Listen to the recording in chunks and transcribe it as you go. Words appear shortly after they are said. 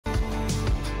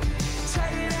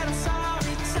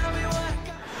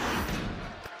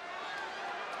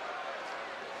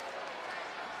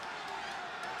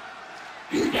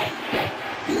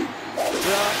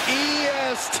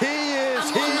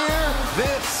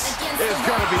is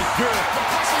going to be good.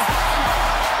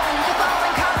 The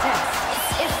following contest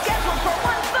is scheduled for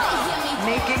one fall.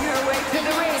 Making her way to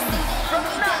the ring from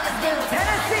Knoxville,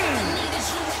 Tennessee,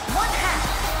 one half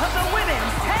of the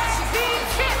Women's Tag Team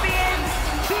Champions,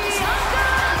 Bianca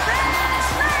Belair.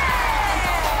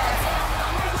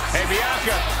 Hey,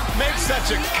 Bianca, make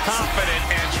such a confident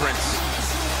entrance.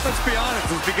 Let's be honest,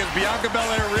 it's because Bianca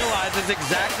Belair realizes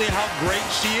exactly how great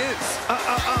she is.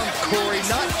 Corey,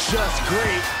 not just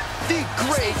great, the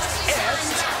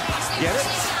greatest. Get it?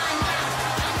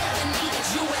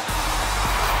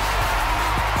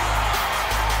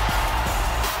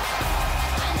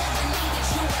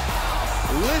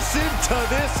 Listen to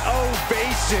this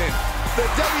ovation. The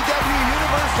WWE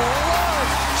Universe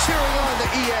loves cheering on the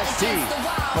EST.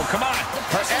 Oh, come on.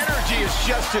 Her energy is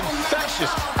just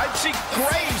infectious. I'd see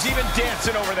Graves even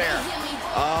dancing over there.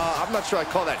 I'm not sure I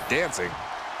call that dancing.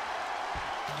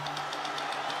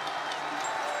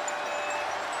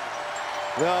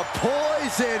 The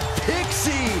Poison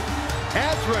Pixie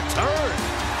has returned.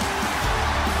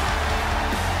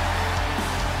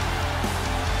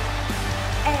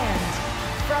 And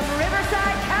from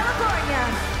Riverside, California,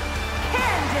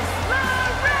 Candice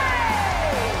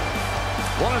LeRae.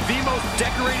 One of the most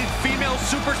decorated female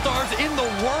superstars in the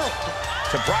world.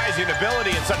 Surprising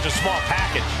ability in such a small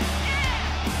package.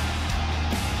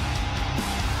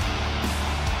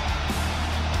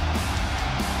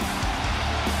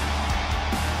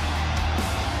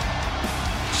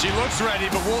 She looks ready,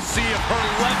 but we'll see if her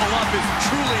level up is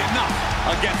truly enough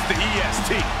against the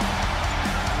EST.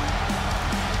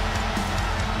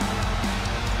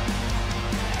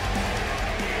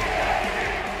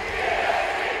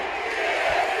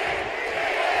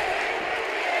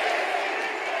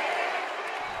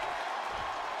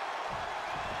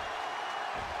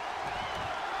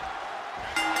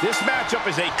 This matchup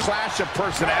is a clash of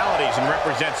personalities and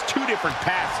represents two different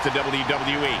paths to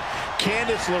WWE.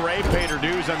 Candice LeRae paid her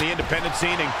dues on the independent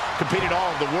scene and competed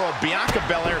all over the world. Bianca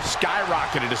Belair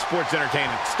skyrocketed to sports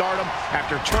entertainment stardom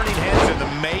after turning heads in the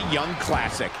Mae Young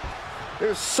Classic.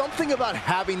 There's something about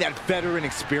having that veteran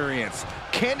experience.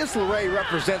 Candice LeRae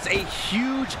represents a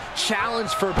huge challenge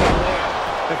for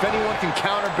Belair. If anyone can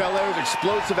counter Belair's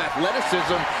explosive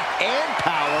athleticism and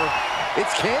power,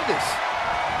 it's Candice.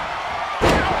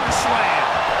 Slam.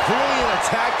 Clearly an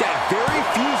attack that very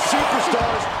few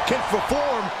superstars can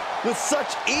perform with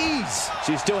such ease.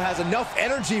 She still has enough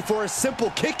energy for a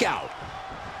simple kick out.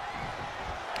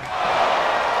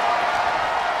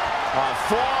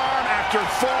 Forearm after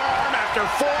forearm after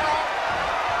forearm.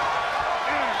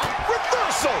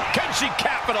 Reversal. Can she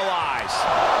capitalize?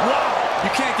 Wow,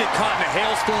 you can't get caught in a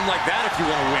hailstorm like that if you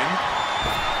want to win.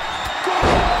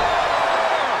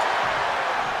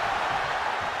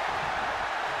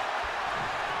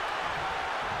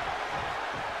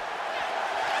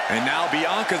 And now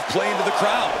Bianca's playing to the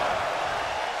crowd.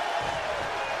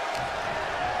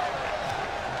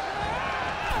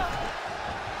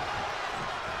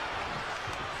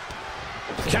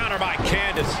 Counter by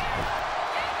Candice.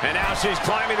 And now she's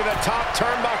climbing to the top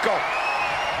turnbuckle.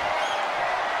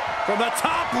 From the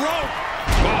top rope.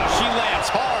 Wow, she lands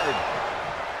hard.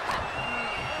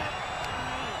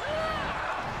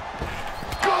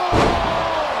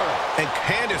 And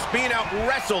Candice being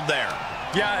out-wrestled there.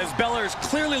 Yeah, as Belair is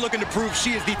clearly looking to prove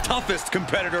she is the toughest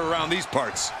competitor around these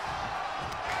parts.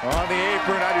 On the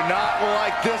apron, I do not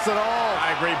like this at all.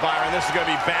 I agree, Byron. This is going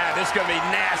to be bad. This is going to be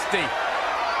nasty.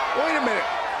 Wait a minute.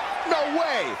 No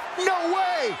way. No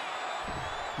way.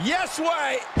 Yes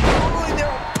way. Pulling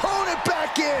their opponent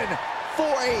back in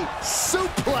for a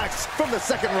suplex from the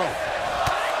second rope.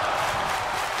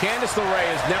 Candice LeRae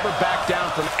has never backed down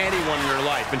from anyone in her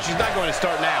life, and she's not going to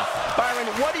start now. Byron,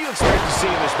 what do you expect to see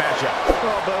in this matchup?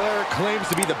 Well, Belair claims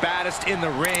to be the baddest in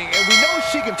the ring, and we know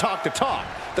she can talk the talk.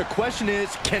 The question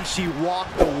is, can she walk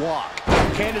the walk?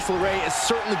 Candice LeRae is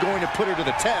certainly going to put her to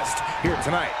the test here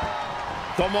tonight.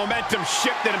 The momentum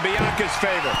shifted in Bianca's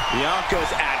favor.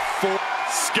 Bianca's at full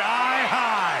Sky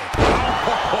high.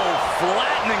 Oh,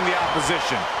 flattening the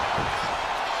opposition.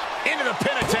 Into the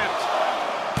pin attempt.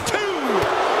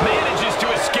 Manages to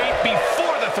escape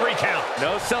before the 3 count.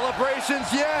 No celebrations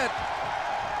yet.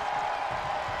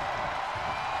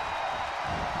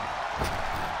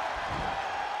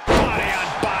 Body on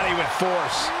body with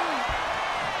force.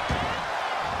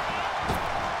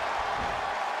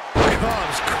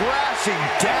 Comes crashing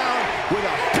down with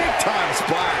a big-time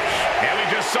splash. And we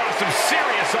just saw some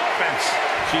serious offense.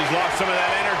 She's lost some of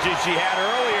that energy she had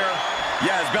earlier.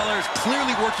 Yeah, as Belair is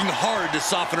clearly working hard to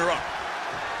soften her up.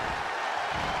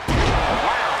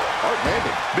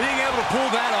 Maybe. Being able to pull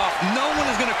that off, no one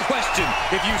is going to question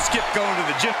if you skip going to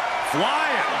the gym.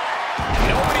 Flying.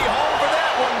 Nobody home for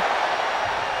that one.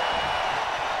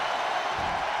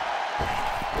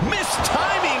 Missed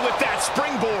timing with that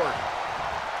springboard.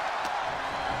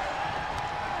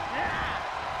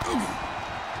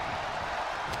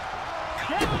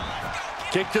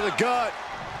 Kick to the gut.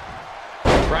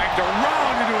 Dragged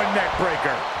around into a neck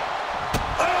breaker.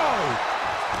 Oh!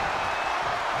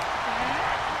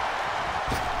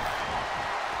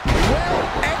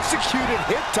 Well-executed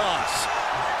hip toss.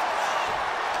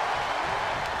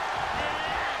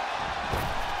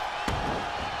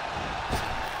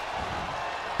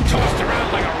 Tossed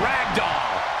around like a rag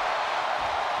doll.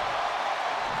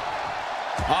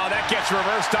 Oh, that gets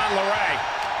reversed on Leerae.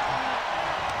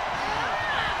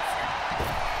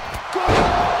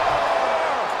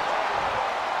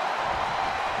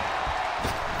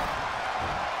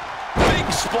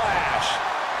 Big splash.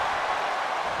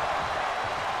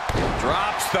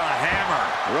 Drops the hammer.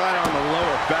 Right on the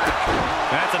lower back.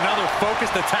 That's another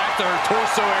focused attack to her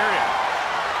torso area.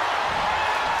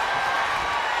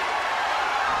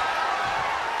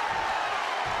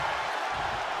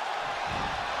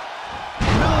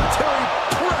 Military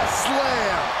press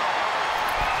slam.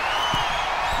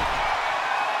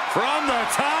 From the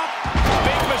top.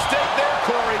 Big mistake there,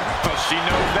 Corey. Well, she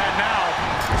knows that now.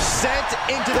 Sent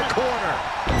into the corner.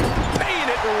 Paying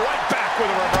it right back with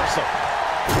a reversal.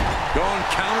 Going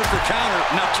counter for counter.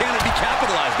 Now can it be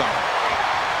capitalized on?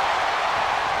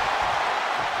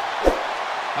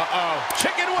 Uh-oh.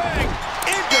 Chicken wing.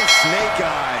 Into snake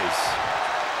eyes.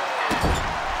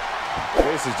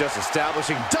 This is just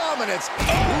establishing dominance. Oh,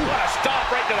 what a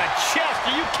stop right to the chest.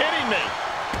 Are you kidding me?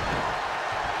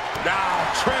 Now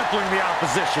trampling the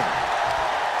opposition.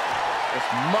 Just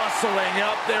muscling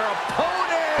up their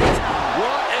opponent.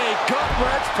 What a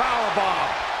gut-wrench powerbomb.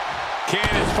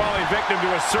 Candice falling victim to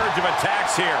a surge of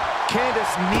attacks here.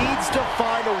 Candice needs to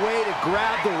find a way to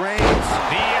grab the reins.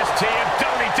 The EST of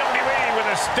WWE with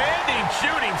a standing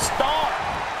shooting star.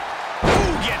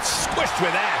 Ooh, gets squished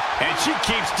with that. And she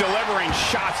keeps delivering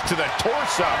shots to the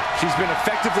torso. She's been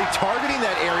effectively targeting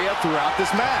that area throughout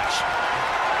this match.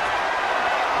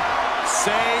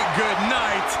 Say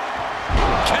goodnight.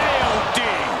 KOD.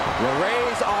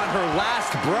 Leerae's on her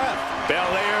last breath.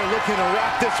 Belair looking to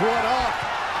wrap this one up.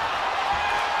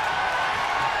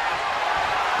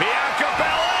 Bianca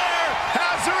Belair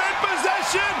has her in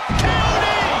possession. KOD.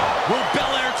 Will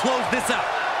Belair close this out?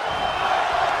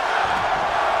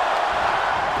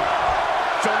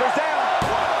 Shoulders down.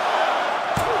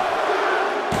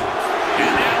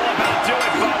 And that'll about do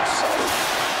it, folks.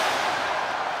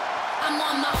 I'm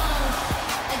on my own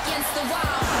against the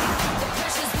wall. The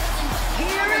pressure's building, but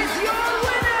Here is your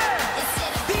winner,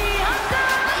 Bianca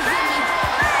Belair.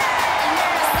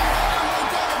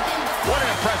 What an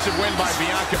impressive win by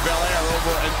Bianca Belair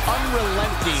over an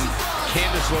unrelenting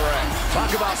Candice LeRae. Talk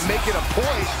about making a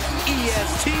point,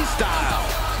 EST style.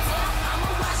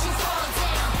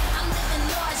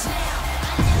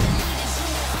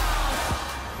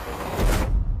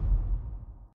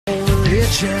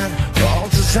 Religion, all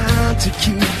designed to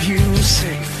keep you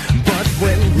safe. But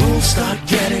when rules start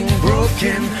getting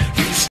broken, you